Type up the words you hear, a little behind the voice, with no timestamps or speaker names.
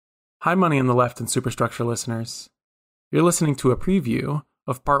Hi, Money on the Left and Superstructure listeners. You're listening to a preview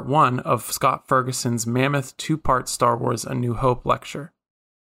of Part 1 of Scott Ferguson's mammoth two-part Star Wars A New Hope lecture.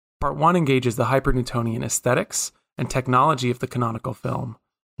 Part 1 engages the hyper-Newtonian aesthetics and technology of the canonical film,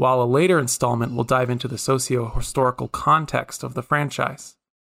 while a later installment will dive into the socio-historical context of the franchise.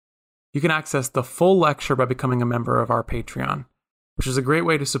 You can access the full lecture by becoming a member of our Patreon, which is a great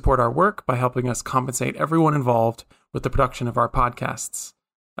way to support our work by helping us compensate everyone involved with the production of our podcasts.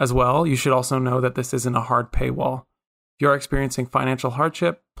 As well, you should also know that this isn't a hard paywall. If you're experiencing financial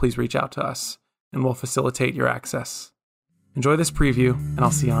hardship, please reach out to us, and we'll facilitate your access. Enjoy this preview, and I'll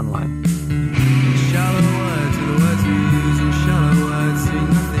see you online.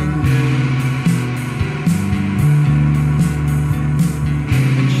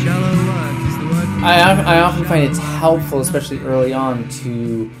 I often find it's helpful, especially early on,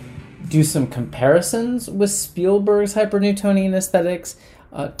 to do some comparisons with Spielberg's hyper-Newtonian aesthetics,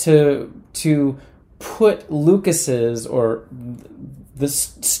 to put Lucas's or the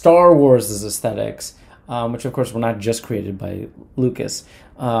Star Wars' aesthetics, which of course were not just created by Lucas,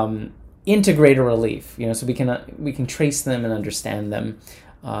 into greater relief. So we can trace them and understand them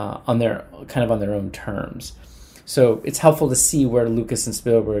on their own terms. So it's helpful to see where Lucas and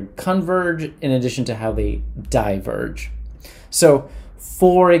Spielberg converge in addition to how they diverge. So,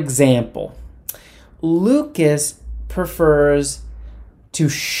 for example, Lucas prefers to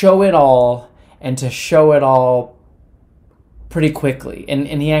show it all and to show it all pretty quickly.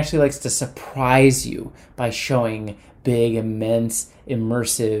 And he actually likes to surprise you by showing big, immense,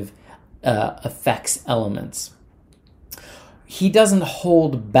 immersive effects elements. He doesn't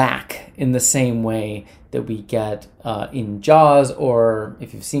hold back in the same way that we get in Jaws, or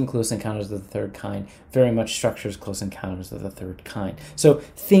if you've seen Close Encounters of the Third Kind, very much structures Close Encounters of the Third Kind. So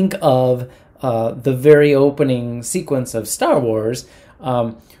think of the very opening sequence of Star Wars.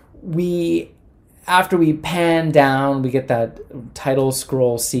 After we pan down, we get that title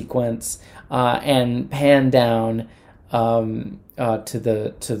scroll sequence, and pan down to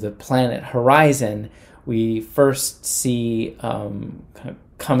the planet Horizon. We first see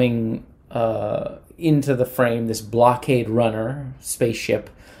coming into the frame this blockade runner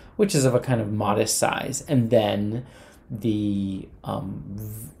spaceship, which is of a kind of modest size, and then the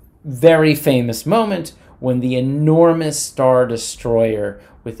very famous moment when the enormous Star Destroyer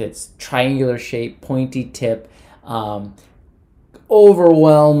with its triangular shape, pointy tip,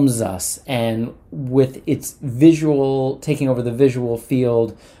 overwhelms us, and with its visual, taking over the visual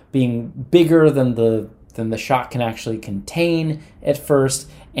field, being bigger than the shot can actually contain at first,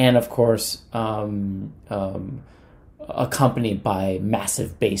 and of course accompanied by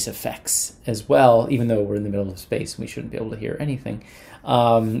massive bass effects as well. Even though we're in the middle of space, we shouldn't be able to hear anything.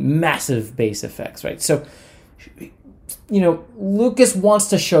 Massive bass effects, right? So, Lucas wants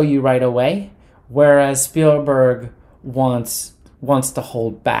to show you right away, whereas Spielberg wants to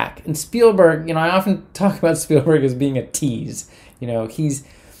hold back. And Spielberg, I often talk about Spielberg as being a tease.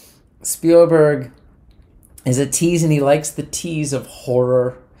 Spielberg is a tease, and he likes the tease of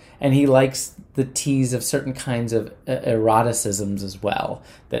horror, and he likes the tease of certain kinds of eroticisms as well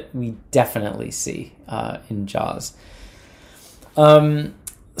that we definitely see in Jaws.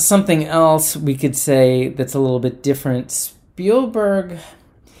 Something else we could say that's a little bit different, Spielberg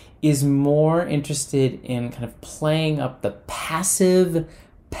is more interested in kind of playing up the passive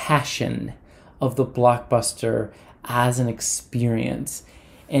passion of the blockbuster as an experience,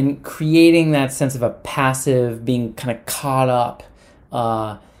 and creating that sense of a passive, being kind of caught up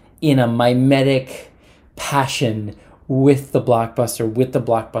in a mimetic passion with the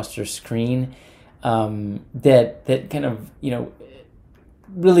blockbuster screen, that kind of,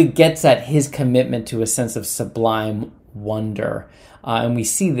 really gets at his commitment to a sense of sublime wonder. And we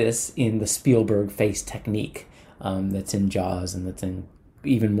see this in the Spielberg face technique that's in Jaws, and that's in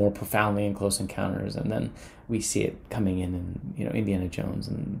even more profoundly in Close Encounters, and then we see it coming in Indiana Jones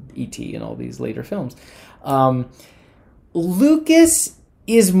and E.T. and all these later films. Lucas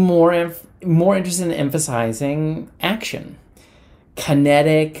is more interested in emphasizing action,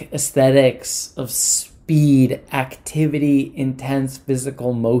 kinetic aesthetics of speed, activity, intense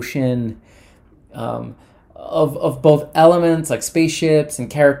physical motion, of both elements like spaceships and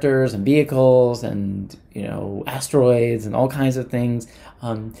characters and vehicles and asteroids and all kinds of things,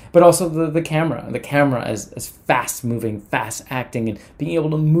 but also the camera as fast moving, fast acting, and being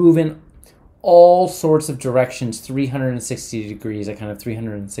able to move in all sorts of directions, 360 degrees, a kind of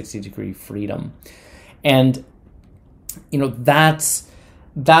 360 degree freedom. And that's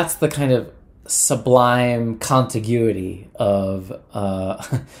the kind of sublime contiguity of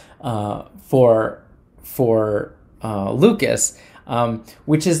for Lucas,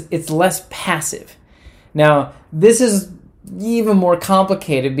 which is it's less passive. Now, this is even more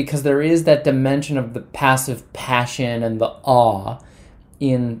complicated because there is that dimension of the passive passion and the awe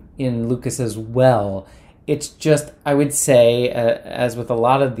in Lucas as well. It's just, I would say, as with a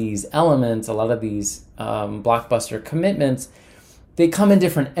lot of these elements, a lot of these blockbuster commitments, they come in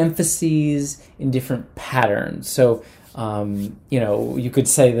different emphases, in different patterns. So, you could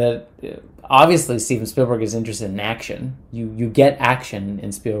say that obviously Steven Spielberg is interested in action. You get action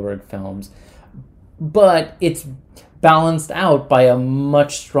in Spielberg films, but it's balanced out by a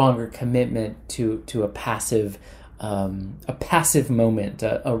much stronger commitment to a passive moment,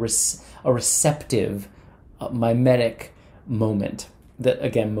 a receptive, mimetic moment that,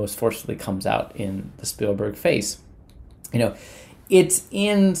 again, most forcefully comes out in the Spielberg face. It's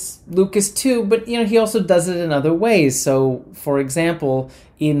in Lucas too, but he also does it in other ways. So, for example,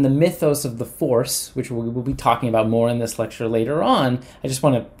 in the mythos of the Force, which we will be talking about more in this lecture later on, I just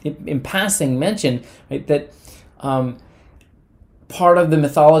want to, in passing, mention that part of the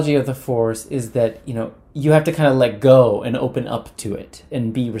mythology of the Force is that you have to kind of let go and open up to it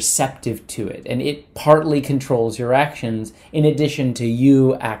and be receptive to it, and it partly controls your actions in addition to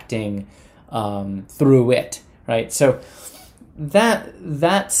you acting through it, right? So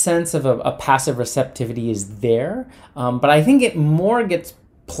that sense of a passive receptivity is there, but I think it more gets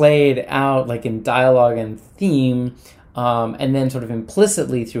played out like in dialogue and theme, and then sort of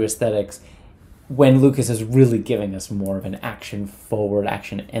implicitly through aesthetics when Lucas is really giving us more of an action forward,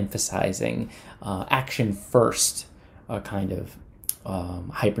 action emphasizing, action first kind of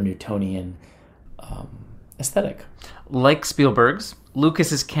hyper-Newtonian aesthetic. Like Spielberg's,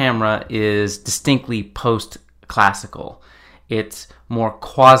 Lucas's camera is distinctly post-classical. It's more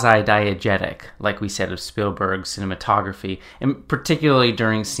quasi-diegetic, like we said, of Spielberg's cinematography, and particularly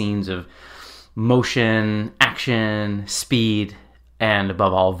during scenes of motion, action, speed, and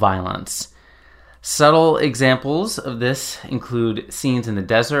above all, violence. Subtle examples of this include scenes in the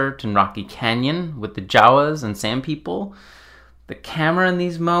desert and Rocky Canyon with the Jawas and Sand People. The camera in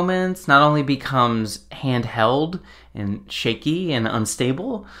these moments not only becomes handheld and shaky and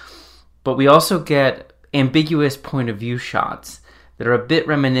unstable, but we also get ambiguous point of view shots that are a bit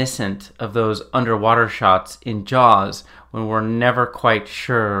reminiscent of those underwater shots in Jaws, when we're never quite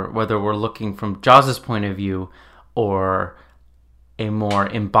sure whether we're looking from Jaws' point of view or a more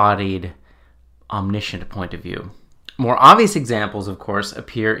embodied, omniscient point of view. More obvious examples, of course,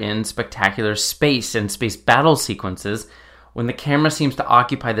 appear in spectacular space and space battle sequences, when the camera seems to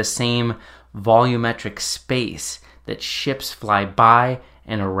occupy the same volumetric space that ships fly by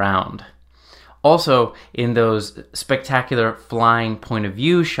and around. Also, in those spectacular flying point of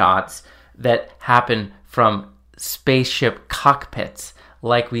view shots that happen from spaceship cockpits,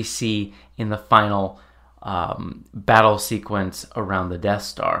 like we see in the final battle sequence around the Death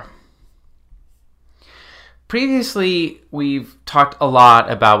Star. Previously, we've talked a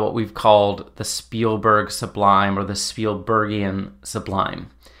lot about what we've called the Spielberg sublime or the Spielbergian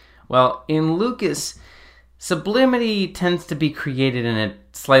sublime. Well, in Lucas, sublimity tends to be created in a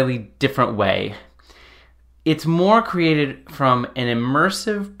slightly different way. It's more created from an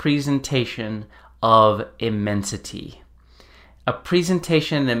immersive presentation of immensity. A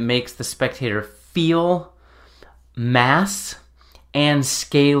presentation that makes the spectator feel mass and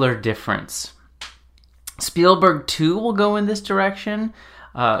scalar difference. Spielberg, too, will go in this direction,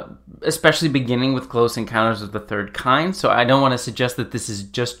 especially beginning with Close Encounters of the Third Kind. So I don't want to suggest that this is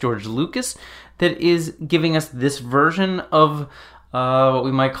just George Lucas that is giving us this version of what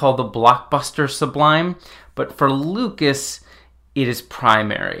we might call the blockbuster sublime. But for Lucas, it is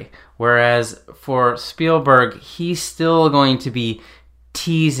primary. Whereas for Spielberg, he's still going to be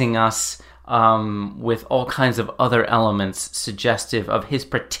teasing us with all kinds of other elements suggestive of his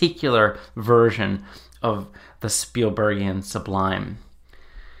particular version of the Spielbergian sublime.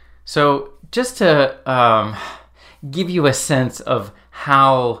 So just to give you a sense of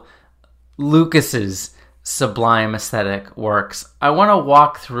how Lucas's sublime aesthetic works, I want to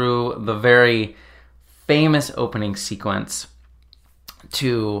walk through the very famous opening sequence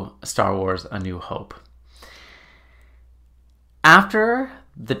to Star Wars: A New Hope. After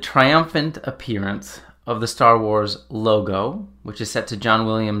the triumphant appearance of the Star Wars logo, which is set to John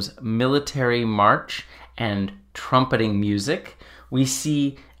Williams' military march and trumpeting music, we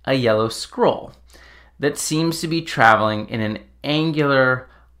see a yellow scroll that seems to be traveling in an angular,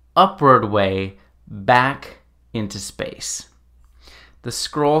 upward way back into space. The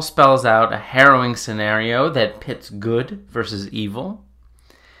scroll spells out a harrowing scenario that pits good versus evil.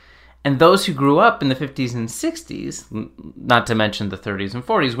 And those who grew up in the 50s and 60s, not to mention the 30s and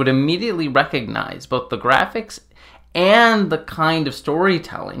 40s, would immediately recognize both the graphics and the kind of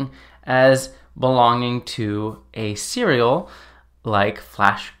storytelling as belonging to a serial like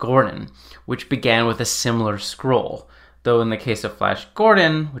Flash Gordon, which began with a similar scroll. Though in the case of Flash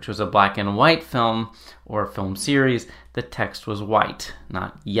Gordon, which was a black and white film or film series, the text was white,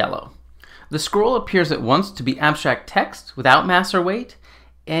 not yellow. The scroll appears at once to be abstract text without mass or weight,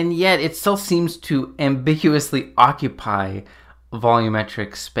 and yet it still seems to ambiguously occupy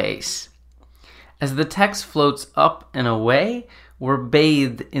volumetric space. As the text floats up and away, we're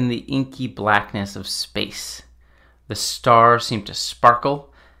bathed in the inky blackness of space. The stars seem to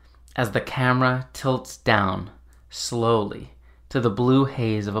sparkle as the camera tilts down slowly to the blue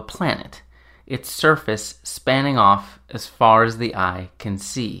haze of a planet, its surface spanning off as far as the eye can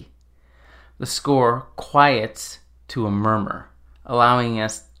see. The score quiets to a murmur, allowing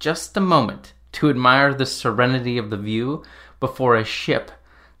us just a moment to admire the serenity of the view before a ship,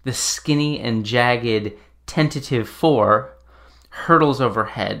 the skinny and jagged Tentative 4, hurtles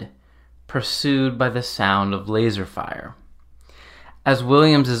overhead, pursued by the sound of laser fire. As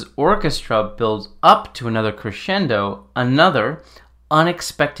Williams's orchestra builds up to another crescendo, another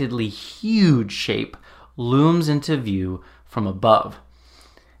unexpectedly huge shape looms into view from above.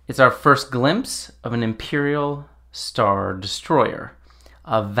 It's our first glimpse of an Imperial Star Destroyer,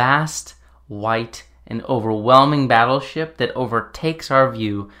 a vast, white, and overwhelming battleship that overtakes our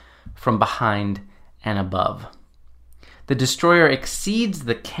view from behind and above. The destroyer exceeds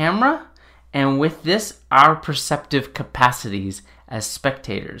the camera, and with this, our perceptive capacities as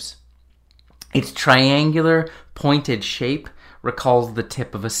spectators. Its triangular, pointed shape recalls the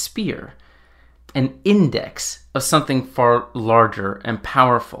tip of a spear, an index of something far larger and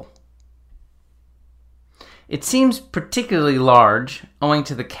powerful. It seems particularly large owing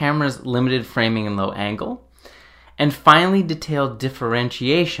to the camera's limited framing and low angle, and finely detailed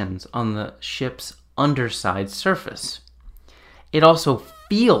differentiations on the ship's underside surface. It also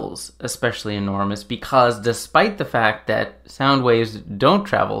feels especially enormous because, despite the fact that sound waves don't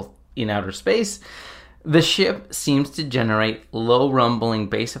travel in outer space, the ship seems to generate low rumbling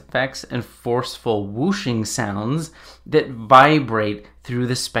bass effects and forceful whooshing sounds that vibrate through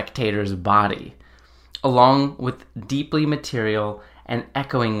the spectator's body, along with deeply material and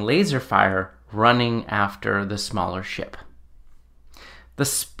echoing laser fire running after the smaller ship. The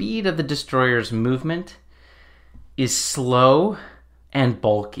speed of the destroyer's movement is slow and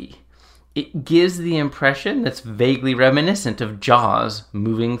bulky. It gives the impression that's vaguely reminiscent of Jaws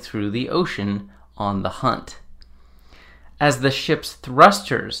moving through the ocean on the hunt. As the ship's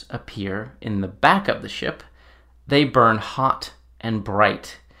thrusters appear in the back of the ship, they burn hot and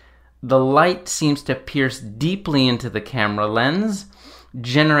bright. The light seems to pierce deeply into the camera lens,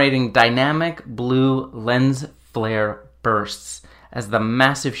 generating dynamic blue lens flare bursts as the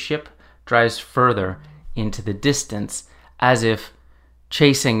massive ship drives further into the distance, as if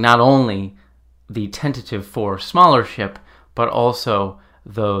chasing not only the Tentative 4 smaller ship, but also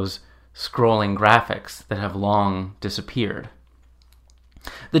those scrolling graphics that have long disappeared.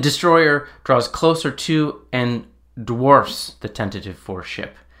 The destroyer draws closer to and dwarfs the Tentative 4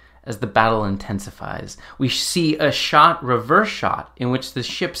 ship. As the battle intensifies, we see a reverse shot, in which the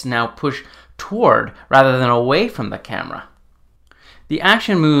ships now push toward rather than away from the camera. The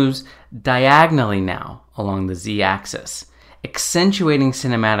action moves diagonally now along the Z-axis, accentuating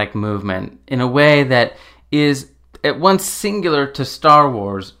cinematic movement in a way that is at once singular to Star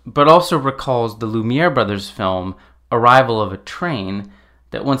Wars, but also recalls the Lumiere brothers film Arrival of a Train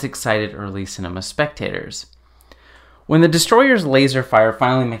that once excited early cinema spectators. When the destroyer's laser fire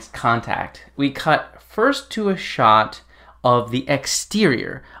finally makes contact, we cut first to a shot of the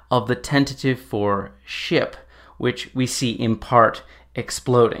exterior of the Tentative 4 ship, which we see in part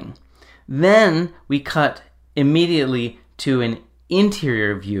exploding. Then we cut immediately to an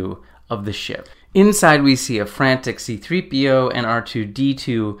interior view of the ship. Inside we see a frantic C-3PO and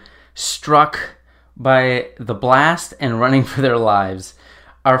R2-D2 struck by the blast and running for their lives.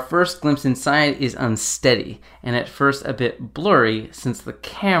 Our first glimpse inside is unsteady and at first a bit blurry since the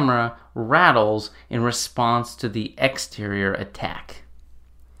camera rattles in response to the exterior attack.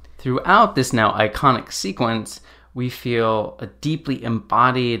 Throughout this now iconic sequence, we feel a deeply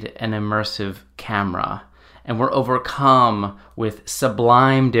embodied and immersive camera, and we're overcome with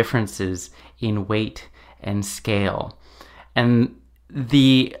sublime differences in weight and scale. And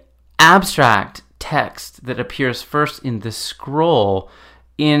the abstract text that appears first in the scroll,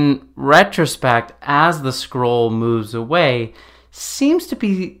 in retrospect, as the scroll moves away, seems to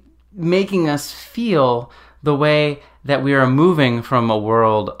be making us feel the way that we are moving from a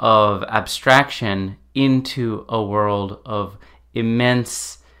world of abstraction into a world of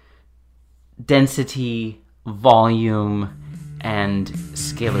immense density, volume and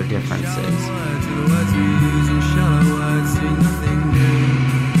scalar differences.